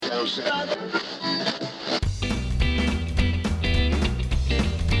Howdy,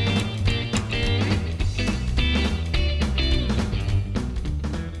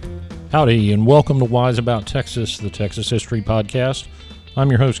 and welcome to Wise About Texas, the Texas History Podcast. I'm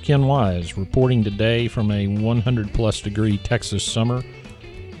your host, Ken Wise, reporting today from a 100-plus degree Texas summer.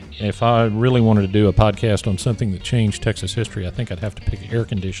 If I really wanted to do a podcast on something that changed Texas history, I think I'd have to pick air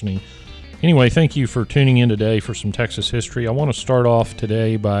conditioning. Anyway, thank you for tuning in today for some Texas history. I want to start off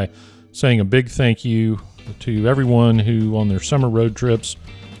today by saying a big thank you to everyone who, on their summer road trips,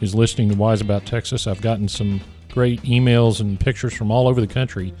 is listening to Wise About Texas. I've gotten some great emails and pictures from all over the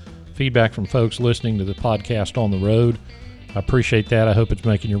country, feedback from folks listening to the podcast on the road. I appreciate that. I hope it's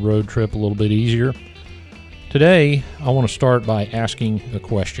making your road trip a little bit easier. Today, I want to start by asking a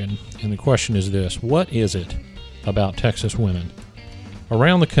question, and the question is this: what is it about Texas women?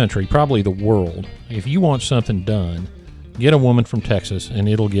 Around the country, probably the world, if you want something done, get a woman from Texas and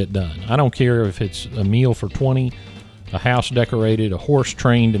it'll get done. I don't care if it's a meal for 20, a house decorated, a horse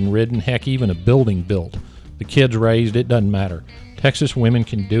trained and ridden, heck, even a building built, the kids raised, it doesn't matter. Texas women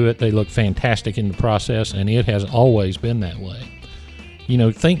can do it. They look fantastic in the process, and it has always been that way. You know,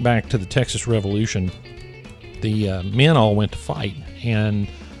 think back to the Texas Revolution. The men all went to fight, and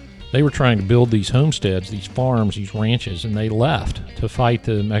they were trying to build these homesteads, these farms, these ranches, and they left to fight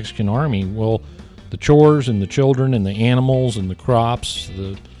the Mexican army. Well, the chores and the children and the animals and the crops,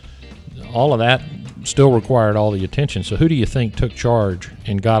 all of that still required all the attention. So who do you think took charge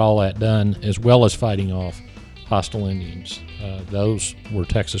and got all that done, as well as fighting off hostile Indians? Those were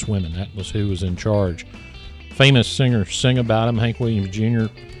Texas women. That was who was in charge. Famous singers sing about them. Hank Williams Jr.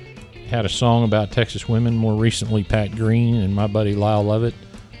 had a song about Texas women. More recently, Pat Green and my buddy Lyle Lovett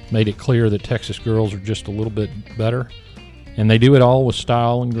made it clear that Texas girls are just a little bit better, and they do it all with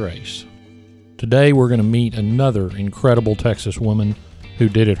style and grace. Today, we're going to meet another incredible Texas woman who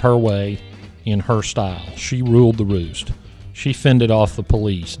did it her way in her style. She ruled the roost. She fended off the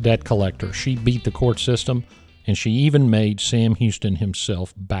police, debt collector. She beat the court system, and she even made Sam Houston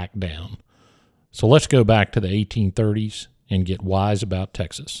himself back down. So let's go back to the 1830s and get wise about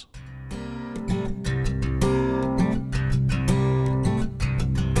Texas.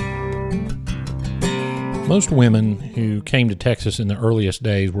 Most women who came to Texas in the earliest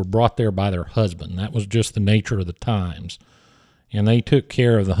days were brought there by their husband. That was just the nature of the times. And they took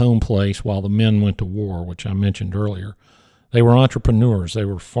care of the home place while the men went to war, which I mentioned earlier. They were entrepreneurs. They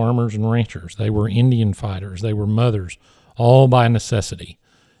were farmers and ranchers. They were Indian fighters. They were mothers, all by necessity,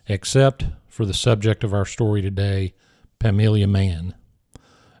 except for the subject of our story today, Pamelia Mann.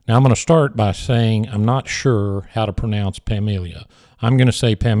 Now, I'm going to start by saying I'm not sure how to pronounce Pamelia. I'm going to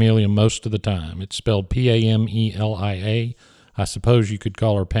say Pamelia most of the time. It's spelled Pamelia. I suppose you could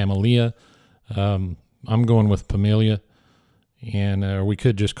call her Pamelia. I'm going with Pamelia, and we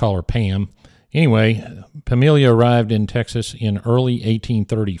could just call her Pam. Anyway, Pamelia arrived in Texas in early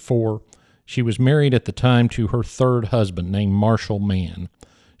 1834. She was married at the time to her third husband, named Marshall Mann.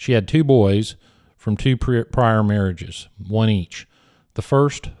 She had two boys from two prior marriages, one each. The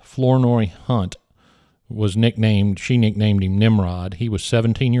first, Flournoy Hunt, she nicknamed him Nimrod. He was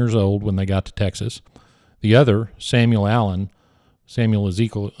 17 years old when they got to Texas. The other, Samuel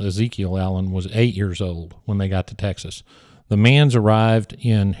Ezekiel Allen, was 8 years old when they got to Texas. The Manns arrived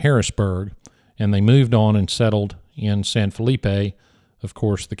in Harrisburg, and they moved on and settled in San Felipe, of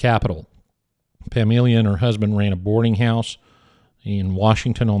course, the capital. Pamelia and her husband ran a boarding house in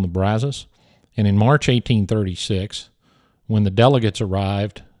Washington on the Brazos, and in March 1836, when the delegates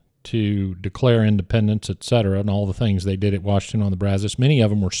arrived to declare independence, etc., and all the things they did at Washington on the Brazos, many of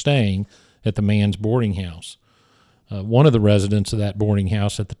them were staying at the Manns boarding house. One of the residents of that boarding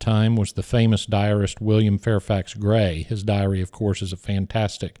house at the time was the famous diarist William Fairfax Gray. His diary, of course, is a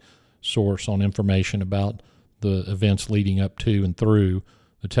fantastic source on information about the events leading up to and through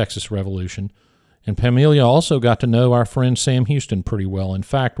the Texas Revolution. And Pamelia also got to know our friend Sam Houston pretty well. In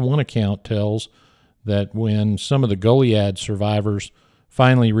fact, one account tells that when some of the Goliad survivors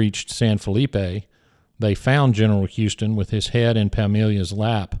finally reached San Felipe, they found General Houston with his head in Pamelia's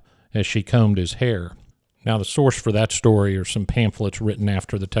lap as she combed his hair. Now, the source for that story are some pamphlets written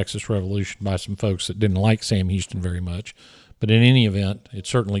after the Texas Revolution by some folks that didn't like Sam Houston very much. But in any event, it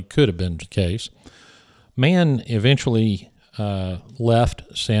certainly could have been the case. Mann eventually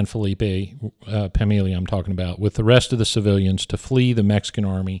left San Felipe, Pamelia I'm talking about, with the rest of the civilians to flee the Mexican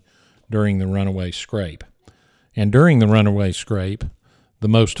army during the runaway scrape. And during the runaway scrape, the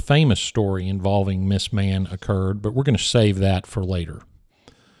most famous story involving Miss Mann occurred, but we're going to save that for later.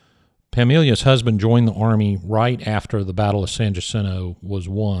 Pamelia's husband joined the Army right after the Battle of San Jacinto was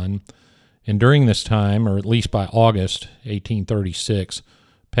won, and during this time, or at least by August 1836,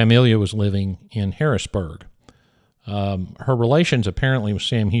 Pamelia was living in Harrisburg. Her relations apparently with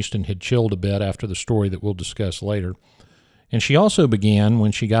Sam Houston had chilled a bit after the story that we'll discuss later. And she also began,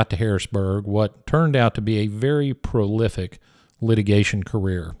 when she got to Harrisburg, what turned out to be a very prolific litigation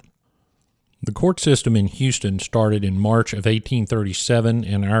career. The court system in Houston started in March of 1837,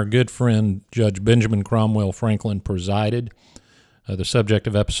 and our good friend Judge Benjamin Cromwell Franklin presided, the subject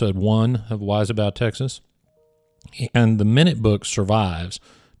of Episode 1 of Wise About Texas. And the minute book survives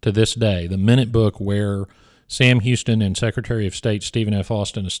to this day, the minute book where Sam Houston and Secretary of State Stephen F.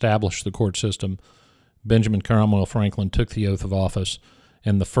 Austin established the court system. Benjamin Cromwell Franklin took the oath of office,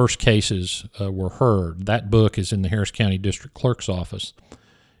 and the first cases were heard. That book is in the Harris County District Clerk's office.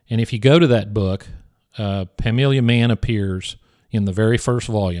 And if you go to that book, Pamelia Mann appears in the very first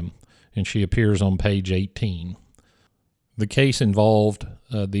volume, and she appears on page 18. The case involved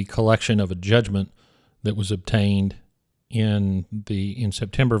the collection of a judgment that was obtained in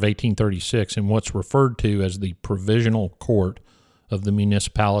September of 1836 in what's referred to as the Provisional Court of the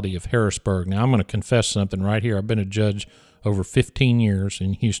Municipality of Harrisburg. Now, I'm going to confess something right here. I've been a judge over 15 years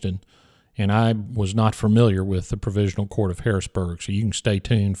in Houston, and I was not familiar with the Provisional Court of Harrisburg, so you can stay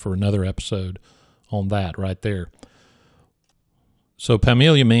tuned for another episode on that right there. So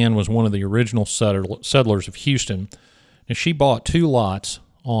Pamelia Mann was one of the original settlers of Houston, and she bought 2 lots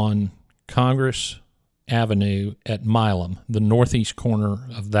on Congress Avenue at Milam, the northeast corner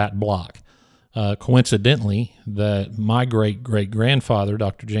of that block. Coincidentally, my great-great-grandfather,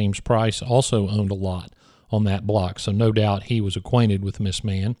 Dr. James Price, also owned a lot on that block, so no doubt he was acquainted with Miss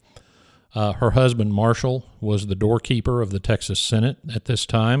Mann. Her husband, Marshall, was the doorkeeper of the Texas Senate at this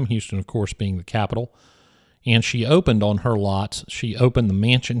time, Houston, of course, being the capital, and she opened on her lots. She opened the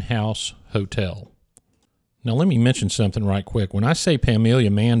Mansion House Hotel. Now, let me mention something right quick. When I say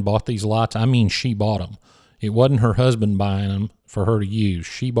Pamelia Mann bought these lots, I mean she bought them. It wasn't her husband buying them for her to use.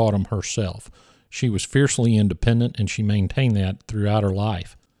 She bought them herself. She was fiercely independent, and she maintained that throughout her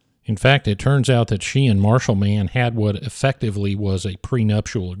life. In fact, it turns out that she and Marshall Mann had what effectively was a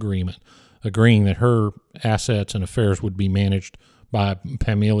prenuptial agreement, agreeing that her assets and affairs would be managed by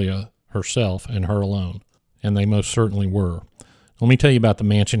Pamelia herself and her alone, and they most certainly were. Let me tell you about the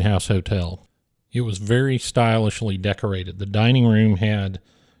Mansion House Hotel. It was very stylishly decorated. The dining room had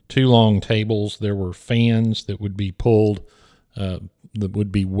 2 long tables. There were fans that would be pulled, that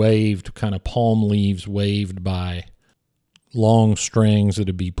would be waved, kind of palm leaves waved by long strings that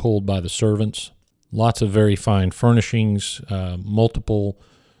would be pulled by the servants. Lots of very fine furnishings, multiple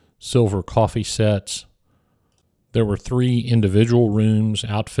silver coffee sets. There were 3 individual rooms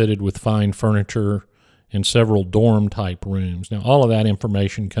outfitted with fine furniture and several dorm-type rooms. Now, all of that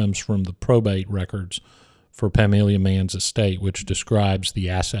information comes from the probate records for Pamelia Mann's estate, which describes the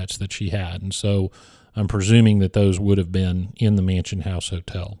assets that she had. And so I'm presuming that those would have been in the Mansion House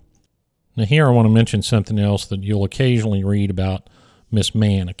Hotel. Now, here I want to mention something else that you'll occasionally read about Miss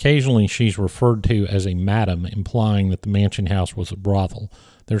Mann. Occasionally, she's referred to as a madam, implying that the Mansion House was a brothel.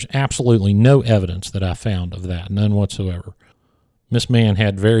 There's absolutely no evidence that I found of that, none whatsoever. Miss Mann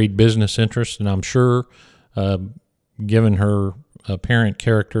had varied business interests, and I'm sure, given her apparent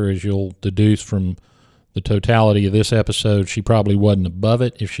character, as you'll deduce from the totality of this episode, she probably wasn't above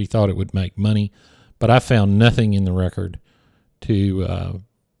it if she thought it would make money. But I found nothing in the record to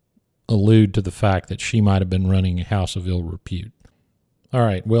allude to the fact that she might have been running a house of ill repute. All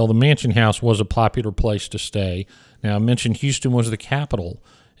right, well, the Mansion House was a popular place to stay. Now, I mentioned Houston was the capital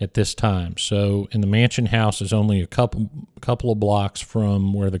at this time, so the Mansion House is only a couple of blocks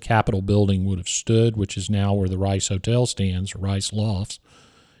from where the Capitol building would have stood, which is now where the Rice Hotel stands, or Rice Lofts.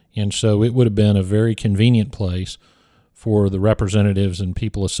 And so it would have been a very convenient place for the representatives and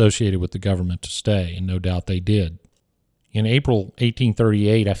people associated with the government to stay, and no doubt they did. In April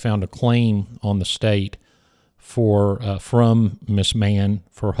 1838, I found a claim on the state from Miss Mann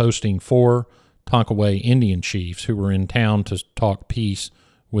for hosting 4 Tonkawa Indian chiefs who were in town to talk peace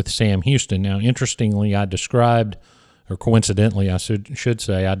with Sam Houston. Now, interestingly, I described, or coincidentally, I should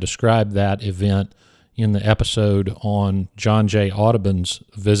say, I described that event in the episode on John J. Audubon's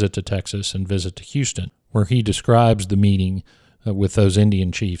visit to Texas and visit to Houston, where he describes the meeting with those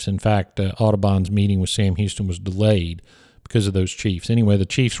Indian chiefs. In fact, Audubon's meeting with Sam Houston was delayed because of those chiefs. Anyway, the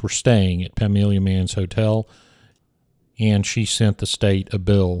chiefs were staying at Pamelia Mann's hotel, and she sent the state a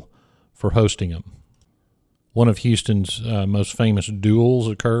bill for hosting them. One of Houston's most famous duels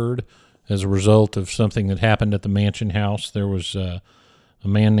occurred as a result of something that happened at the Mansion House. There was a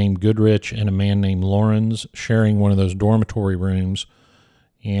man named Goodrich and a man named Lawrence sharing one of those dormitory rooms,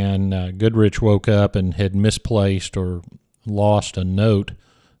 and Goodrich woke up and had misplaced or lost a note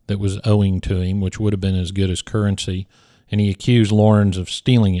that was owing to him, which would have been as good as currency, and he accused Laurens of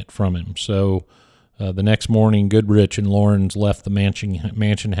stealing it from him. So the next morning, Goodrich and Laurens left the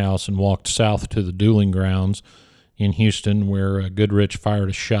mansion house and walked south to the dueling grounds in Houston, where Goodrich fired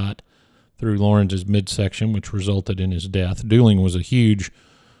a shot through Laurens' midsection, which resulted in his death. Dueling was a huge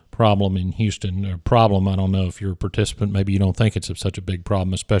problem in Houston. A problem, I don't know if you're a participant, maybe you don't think it's such a big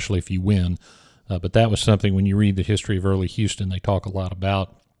problem, especially if you win. But that was something, when you read the history of early Houston, they talk a lot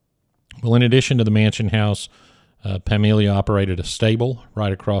about. Well, in addition to the mansion house, Pamelia operated a stable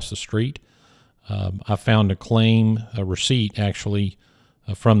right across the street. I found a receipt actually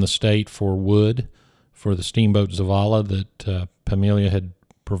from the state for wood for the steamboat Zavala that Pamelia had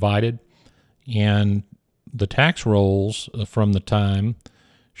provided. And the tax rolls from the time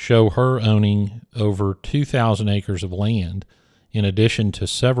show her owning over 2,000 acres of land, in addition to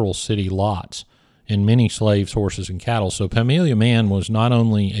several city lots and many slaves, horses, and cattle. So Pamelia Mann was not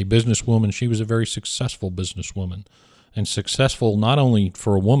only a businesswoman, she was a very successful businesswoman, and successful not only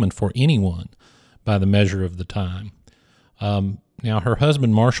for a woman, for anyone by the measure of the time. Now, her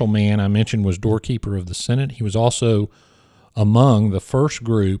husband, Marshall Mann, I mentioned, was doorkeeper of the Senate. He was also among the first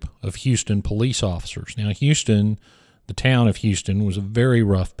group of Houston police officers. Now, Houston, the town of Houston, was a very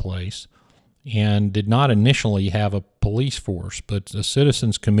rough place and did not initially have a police force, but a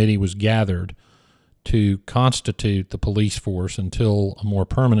citizens committee was gathered to constitute the police force until a more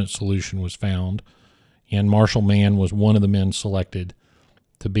permanent solution was found, and Marshall Mann was one of the men selected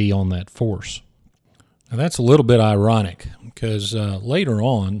to be on that force. Now, that's a little bit ironic because later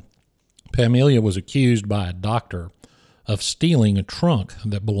on, Pamelia was accused by a doctor of stealing a trunk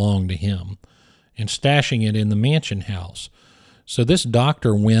that belonged to him and stashing it in the mansion house. So this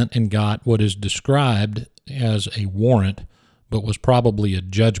doctor went and got what is described as a warrant, but was probably a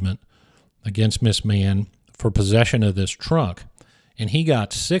judgment against Miss Mann for possession of this trunk. And he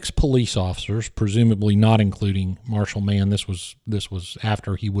got 6 police officers, presumably not including Marshall Mann. This was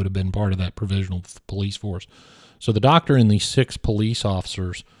after he would have been part of that provisional police force. So the doctor and these 6 police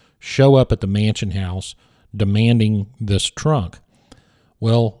officers show up at the mansion house demanding this trunk.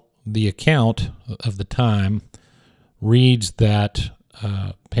 Well, the account of the time reads that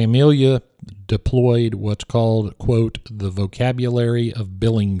Pamelia deployed what's called, quote, the vocabulary of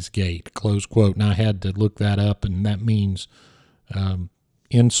Billingsgate, close quote. And I had to look that up, and that means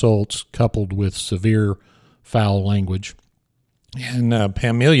insults coupled with severe foul language. And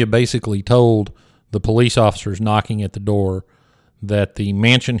Pamelia basically told the police officers knocking at the door that the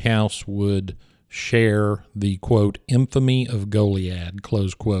mansion house would share the, quote, infamy of Goliad,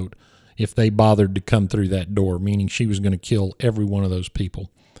 close quote, if they bothered to come through that door, meaning she was going to kill every one of those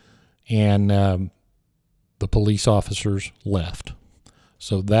people. And the police officers left.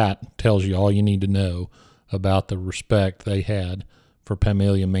 So that tells you all you need to know about the respect they had for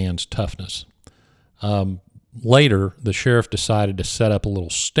Pamelia Mann's toughness. Later, the sheriff decided to set up a little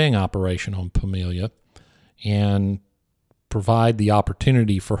sting operation on Pamelia and provide the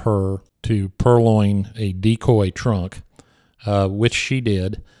opportunity for her to purloin a decoy trunk, which she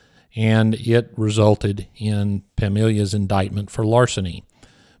did, and it resulted in Pamelia's indictment for larceny.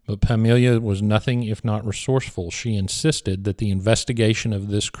 But Pamelia was nothing if not resourceful. She insisted that the investigation of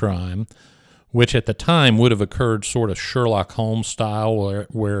this crime, which at the time would have occurred sort of Sherlock Holmes style,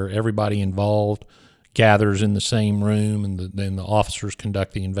 where everybody involved gathers in the same room and then the officers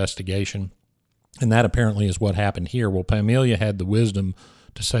conduct the investigation. And that apparently is what happened here. Well, Pamelia had the wisdom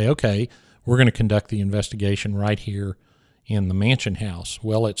to say, okay, we're going to conduct the investigation right here in the mansion house.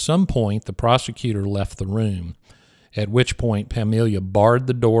 Well, at some point, the prosecutor left the room, at which point Pamelia barred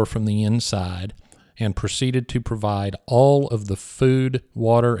the door from the inside and proceeded to provide all of the food,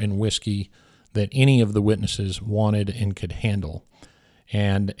 water, and whiskey that any of the witnesses wanted and could handle.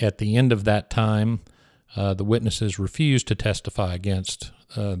 And at the end of that time, the witnesses refused to testify against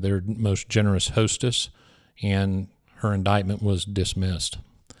their most generous hostess, and her indictment was dismissed.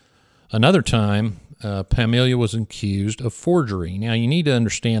 Another time, Pamelia was accused of forgery. Now, you need to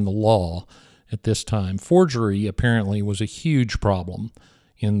understand the law at this time. Forgery apparently was a huge problem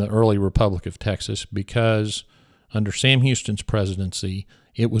in the early Republic of Texas because under Sam Houston's presidency,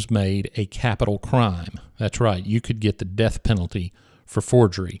 it was made a capital crime. That's right, you could get the death penalty for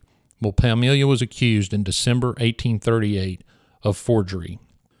forgery. Well, Pamelia was accused in December 1838 of forgery.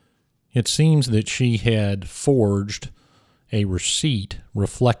 It seems that she had forged a receipt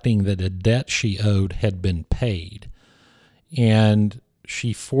reflecting that a debt she owed had been paid. And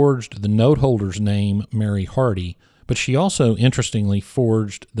she forged the note holder's name, Mary Hardy, but she also, interestingly,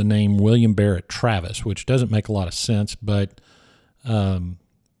 forged the name William Barrett Travis, which doesn't make a lot of sense, but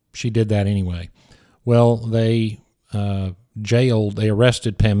she did that anyway. Well, they They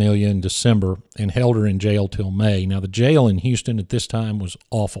arrested Pamelia in December and held her in jail till May. Now, the jail in Houston at this time was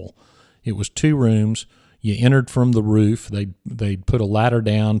awful. It was 2 rooms. You entered from the roof. They'd put a ladder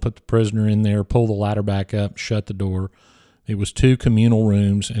down, put the prisoner in there, pull the ladder back up, shut the door. It was 2 communal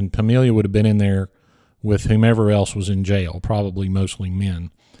rooms, and Pamelia would have been in there with whomever else was in jail, probably mostly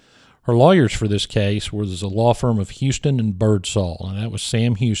men. Her lawyers for this case was a law firm of Houston and Birdsall, and that was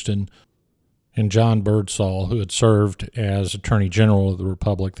Sam Houston and John Birdsall, who had served as Attorney General of the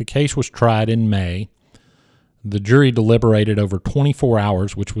Republic. The case was tried in May. The jury deliberated over 24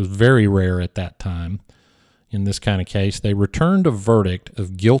 hours, which was very rare at that time in this kind of case. They returned a verdict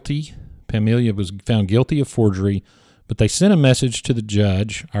of guilty. Pamelia was found guilty of forgery, but they sent a message to the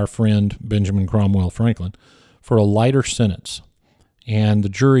judge, our friend Benjamin Cromwell Franklin, for a lighter sentence. And the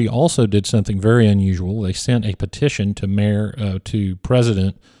jury also did something very unusual. They sent a petition to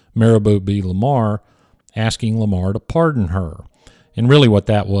President Mirabeau B. Lamar, asking Lamar to pardon her. And really what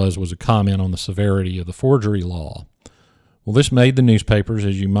that was a comment on the severity of the forgery law. Well, this made the newspapers,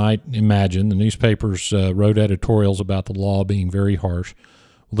 as you might imagine. The newspapers wrote editorials about the law being very harsh.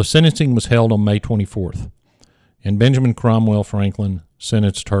 Well, the sentencing was held on May 24th, and Benjamin Cromwell Franklin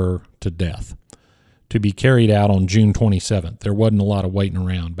sentenced her to death, to be carried out on June 27th. There wasn't a lot of waiting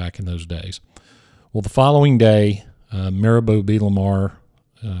around back in those days. Well, the following day, Mirabeau B. Lamar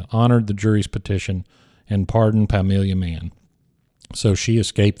honored the jury's petition and pardoned Pamelia Mann. So she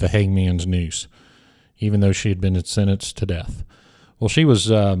escaped the hangman's noose, even though she had been sentenced to death. Well, she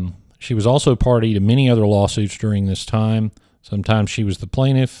was also party to many other lawsuits during this time. Sometimes she was the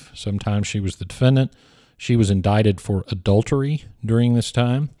plaintiff, sometimes she was the defendant. She was indicted for adultery during this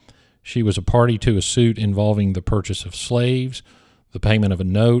time. She was a party to a suit involving the purchase of slaves, the payment of a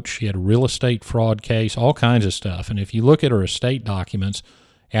note. She had a real estate fraud case, all kinds of stuff. And if you look at her estate documents,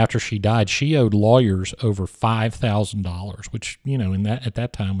 after she died, she owed lawyers over $5,000, which, at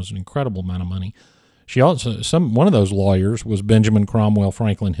that time was an incredible amount of money. One of those lawyers was Benjamin Cromwell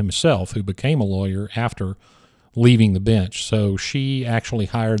Franklin himself, who became a lawyer after leaving the bench. So she actually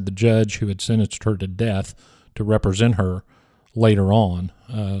hired the judge who had sentenced her to death to represent her later on.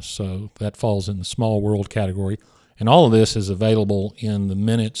 So that falls in the small world category. And all of this is available in the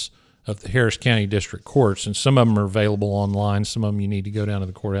minutes of the Harris County District Courts, and some of them are available online. Some of them you need to go down to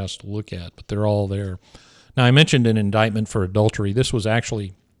the courthouse to look at, but they're all there. Now, I mentioned an indictment for adultery. This was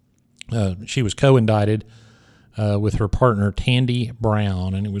actually, she was co-indicted with her partner, Tandy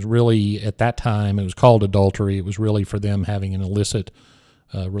Brown, and it was really, at that time, it was called adultery. It was really for them having an illicit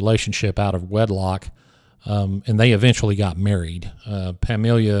relationship out of wedlock, and they eventually got married.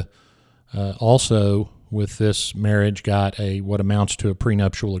 Pamelia also, with this marriage, got what amounts to a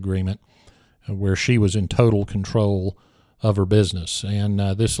prenuptial agreement where she was in total control of her business. And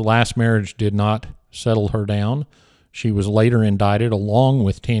this last marriage did not settle her down. She was later indicted along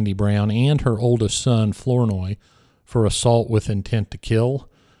with Tandy Brown and her oldest son, Flournoy, for assault with intent to kill.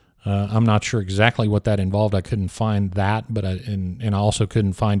 I'm not sure exactly what that involved. I couldn't find that, but I also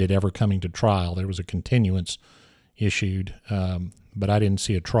couldn't find it ever coming to trial. There was a continuance issued, but I didn't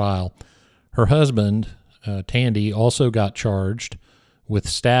see a trial. Her husband, Tandy, also got charged with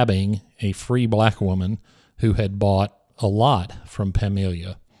stabbing a free black woman who had bought a lot from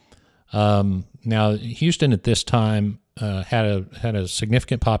Pamelia. Now, Houston at this time had a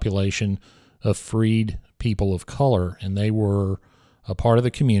significant population of freed people of color, and they were a part of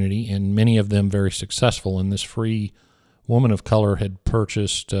the community, and many of them very successful. And this free woman of color had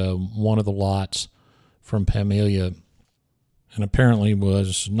purchased one of the lots from Pamelia and apparently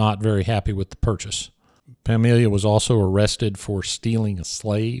was not very happy with the purchase. Pamelia was also arrested for stealing a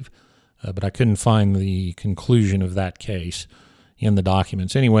slave, but I couldn't find the conclusion of that case in the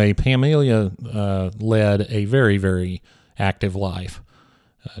documents. Anyway, Pamelia led a very, very active life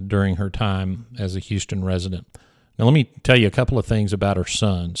during her time as a Houston resident. Now, let me tell you a couple of things about her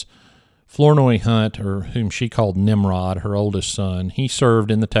sons. Flournoy Hunt, or whom she called Nimrod, her oldest son, he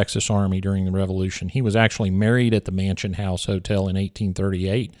served in the Texas Army during the Revolution. He was actually married at the Mansion House Hotel in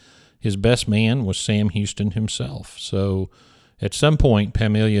 1838. His best man was Sam Houston himself. So at some point,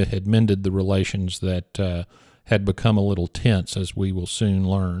 Pamelia had mended the relations that had become a little tense, as we will soon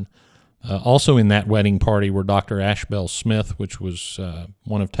learn. Also in that wedding party were Dr. Ashbel Smith, which was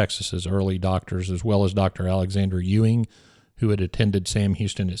one of Texas's early doctors, as well as Dr. Alexander Ewing, who had attended Sam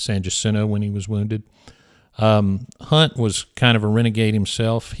Houston at San Jacinto when he was wounded. Hunt was kind of a renegade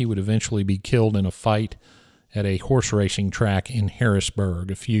himself. He would eventually be killed in a fight at a horse racing track in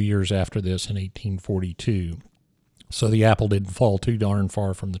Harrisburg a few years after this in 1842. So the apple didn't fall too darn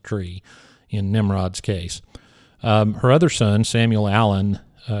far from the tree in Nimrod's case. Her other son, Samuel Allen,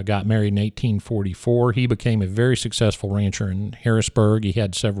 got married in 1844. He became a very successful rancher in Harrisburg. He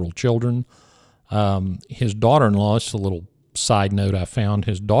had several children. His daughter-in-law, it's a little side note I found,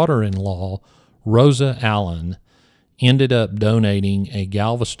 his daughter-in-law, Rosa Allen, ended up donating a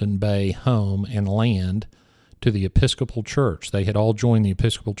Galveston Bay home and land to the Episcopal Church. They had all joined the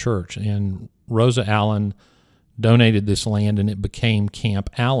Episcopal Church, and Rosa Allen donated this land, and it became Camp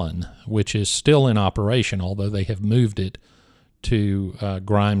Allen, which is still in operation, although they have moved it to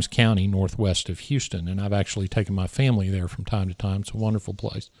Grimes County, northwest of Houston. And I've actually taken my family there from time to time. It's a wonderful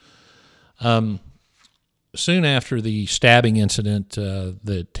place. Soon after the stabbing incident, where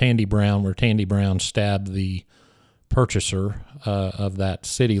Tandy Brown stabbed the purchaser of that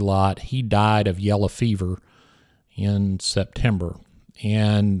city lot, he died of yellow fever in September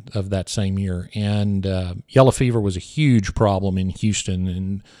and of that same year. And yellow fever was a huge problem in Houston,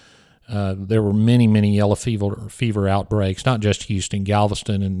 and there were many yellow fever outbreaks, not just Houston,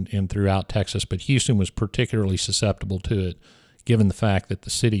 Galveston, and throughout Texas, but Houston was particularly susceptible to it, given the fact that the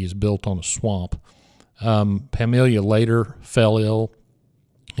city is built on a swamp. Pamelia later fell ill,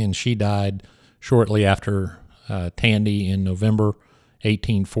 and she died shortly after Tandy in November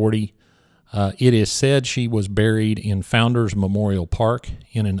 1840. It is said she was buried in Founders Memorial Park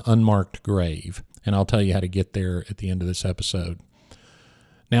in an unmarked grave, and I'll tell you how to get there at the end of this episode.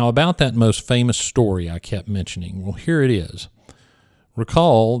 Now, about that most famous story I kept mentioning, well, here it is.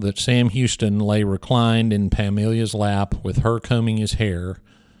 Recall that Sam Houston lay reclined in Pamelia's lap with her combing his hair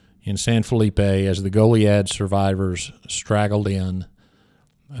in San Felipe as the Goliad survivors straggled in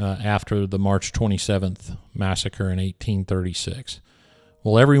after the March 27th massacre in 1836.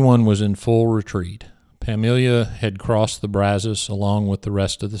 Well, everyone was in full retreat. Pamelia had crossed the Brazos along with the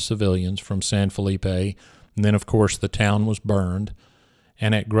rest of the civilians from San Felipe, and then, of course, the town was burned.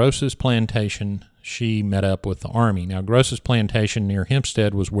 And at Gross's plantation, she met up with the Army. Now, Gross's plantation near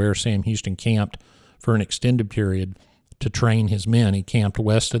Hempstead was where Sam Houston camped for an extended period to train his men. He camped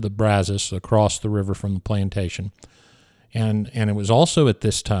west of the Brazos, across the river from the plantation. And it was also at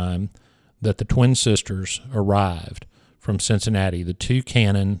this time that the twin sisters arrived from Cincinnati, the two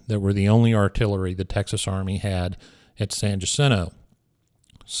cannon that were the only artillery the Texas Army had at San Jacinto.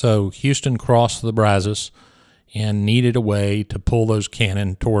 So Houston crossed the Brazos and needed a way to pull those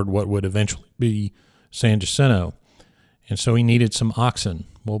cannon toward what would eventually be San Jacinto. And so he needed some oxen.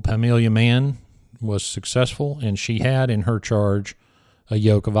 Well, Pamelia Mann was successful, and she had in her charge a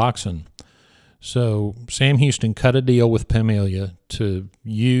yoke of oxen. So Sam Houston cut a deal with Pamelia to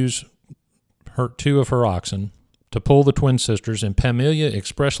use two of her oxen to pull the twin sisters, and Pamelia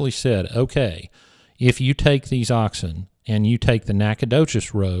expressly said, okay, if you take these oxen and you take the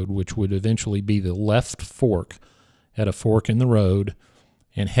Nacogdoches Road, which would eventually be the left fork at a fork in the road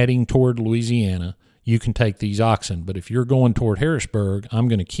and heading toward Louisiana, you can take these oxen. But if you're going toward Harrisburg, I'm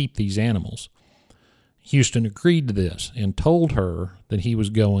going to keep these animals. Houston agreed to this and told her that he was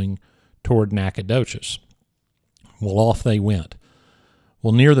going toward Nacogdoches. Well, off they went.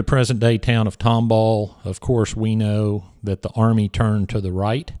 Well, near the present-day town of Tomball, of course, we know that the Army turned to the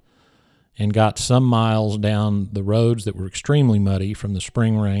right and got some miles down the roads that were extremely muddy from the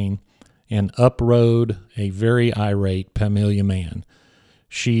spring rain and uprode a very irate Pamelia Mann.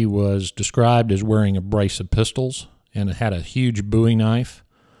 She was described as wearing a brace of pistols and had a huge Bowie knife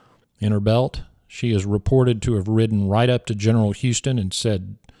in her belt. She is reported to have ridden right up to General Houston and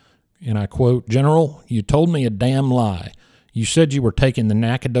said, and I quote, "General, you told me a damn lie. You said you were taking the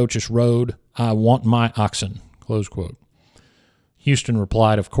Nacogdoches Road. I want my oxen," close quote. Houston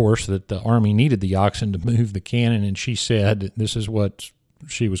replied, of course, that the Army needed the oxen to move the cannon, and she said, this is what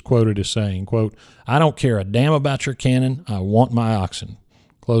she was quoted as saying, quote, "I don't care a damn about your cannon. I want my oxen,"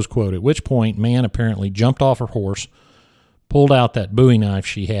 close quote, at which point Mann apparently jumped off her horse, pulled out that Bowie knife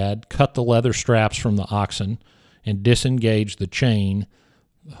she had, cut the leather straps from the oxen, and disengaged the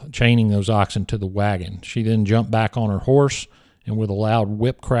chaining those oxen to the wagon. She then jumped back on her horse and with a loud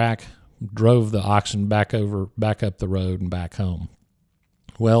whip crack drove the oxen back up the road and back home.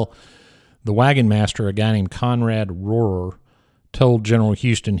 Well, the wagon master, a guy named Conrad Rohrer, told General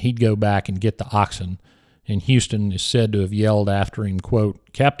Houston he'd go back and get the oxen, and Houston is said to have yelled after him, quote,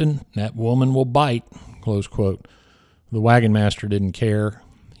 "Captain, that woman will bite," close quote. The wagon master didn't care.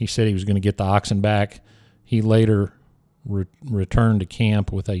 He said he was going to get the oxen back. He later returned to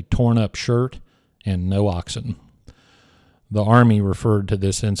camp with a torn-up shirt and no oxen. The Army referred to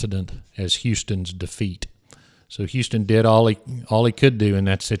this incident as Houston's defeat. So Houston did all he could do in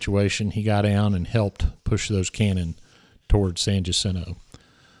that situation. He got down and helped push those cannon towards San Jacinto.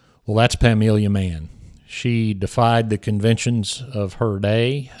 Well, that's Pamelia Mann. She defied the conventions of her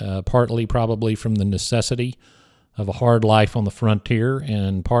day, partly probably from the necessity of a hard life on the frontier,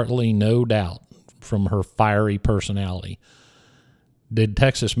 and partly, no doubt, from her fiery personality. Did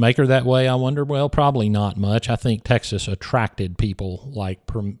Texas make her that way, I wonder? Well, probably not much. I think Texas attracted people like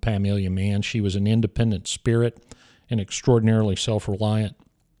Pamelia Mann. She was an independent spirit and extraordinarily self-reliant.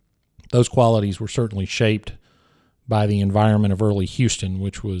 Those qualities were certainly shaped by the environment of early Houston,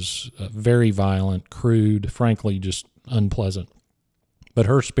 which was very violent, crude, frankly, just unpleasant. But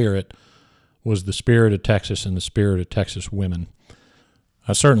her spirit was the spirit of Texas and the spirit of Texas women.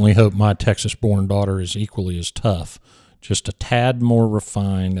 I certainly hope my Texas-born daughter is equally as tough, just a tad more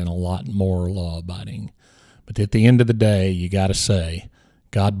refined and a lot more law-abiding. But at the end of the day, you got to say,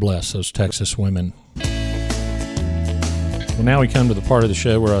 God bless those Texas women. Well, now we come to the part of the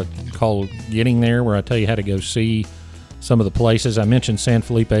show where I call Getting There, where I tell you how to go see some of the places. I mentioned San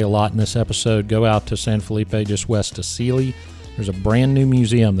Felipe a lot in this episode. Go out to San Felipe, just west of Sealy. There's a brand new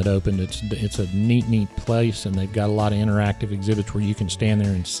museum that opened. It's a neat place, and they've got a lot of interactive exhibits where you can stand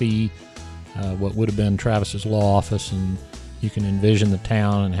there and see what would have been Travis's law office, and you can envision the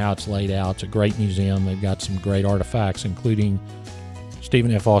town and how it's laid out. It's a great museum. They've got some great artifacts, including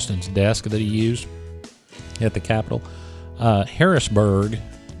Stephen F. Austin's desk that he used at the Capitol. Harrisburg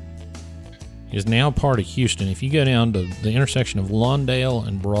is now part of Houston. If you go down to the intersection of Lawndale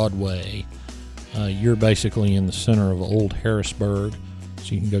and Broadway, you're basically in the center of Old Harrisburg,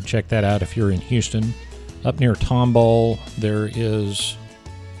 so you can go check that out if you're in Houston. Up near Tomball, there is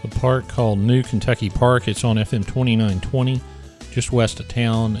a park called New Kentucky Park. It's on FM 2920, just west of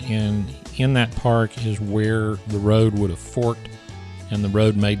town, and in that park is where the road would have forked, and the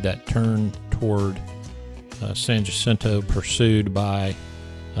road made that turn toward San Jacinto, pursued by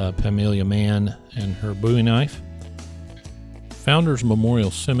Pamelia Mann and her Bowie knife. Founders Memorial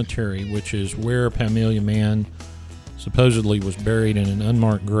Cemetery, which is where Pamelia Mann supposedly was buried in an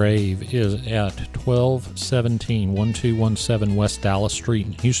unmarked grave, is at 1217 West Dallas Street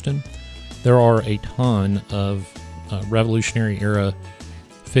in Houston. There are a ton of Revolutionary era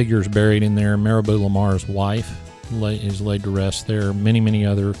figures buried in there. Marabou Lamar's wife is laid to rest there. Many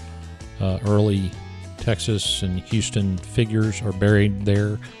other early Texas and Houston figures are buried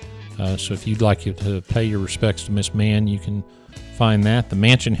there. So if you'd like to pay your respects to Miss Mann, you can find that. The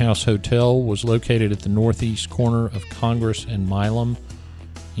Mansion House Hotel was located at the northeast corner of Congress and Milam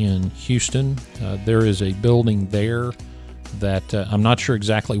in Houston. There is a building there that I'm not sure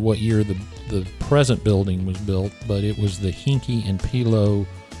exactly what year the present building was built, but it was the Hinkie and Pilo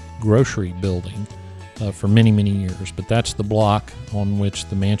grocery building for many years. But that's the block on which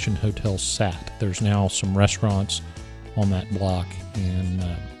the Mansion Hotel sat. There's now some restaurants on that block, and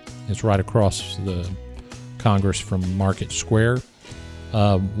it's right across the Congress from Market Square.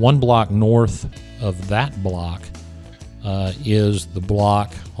 One block north of that block is the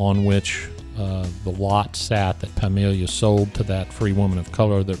block on which the lot sat that Pamelia sold to that free woman of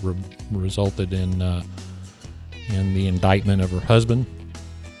color that resulted in the indictment of her husband.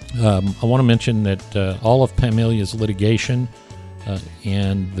 I want to mention that all of Pamelia's litigation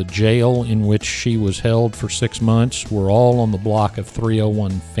and the jail in which she was held for 6 months were all on the block of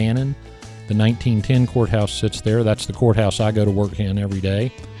 301 Fannin. The 1910 courthouse sits there. That's the courthouse I go to work in every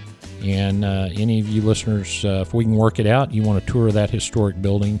day. And any of you listeners, if we can work it out, you want a tour of that historic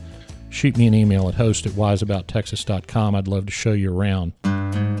building, shoot me an email at host@wiseabouttexas.com. I'd love to show you around.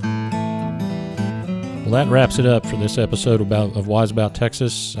 Well, that wraps it up for this episode of Wise About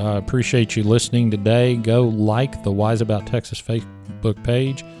Texas. I appreciate you listening today. Go like the Wise About Texas Facebook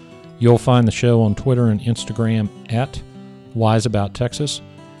page. You'll find the show on Twitter and Instagram at Wise About Texas.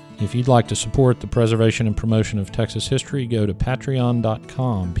 If you'd like to support the preservation and promotion of Texas history, go to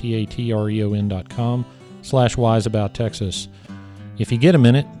patreon.com, patreon.com/wiseabouttexas. If you get a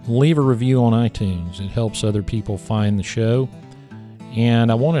minute, leave a review on iTunes. It helps other people find the show.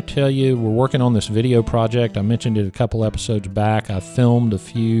 And I want to tell you, we're working on this video project. I mentioned it a couple episodes back. I filmed a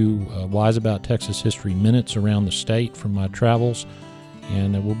few Wise About Texas history minutes around the state from my travels,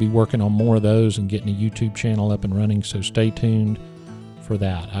 and we'll be working on more of those and getting a YouTube channel up and running, so stay tuned for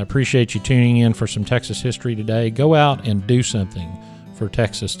that. I appreciate you tuning in for some Texas history today. Go out and do something for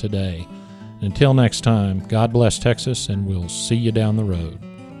Texas today. Until next time, God bless Texas, and we'll see you down the road.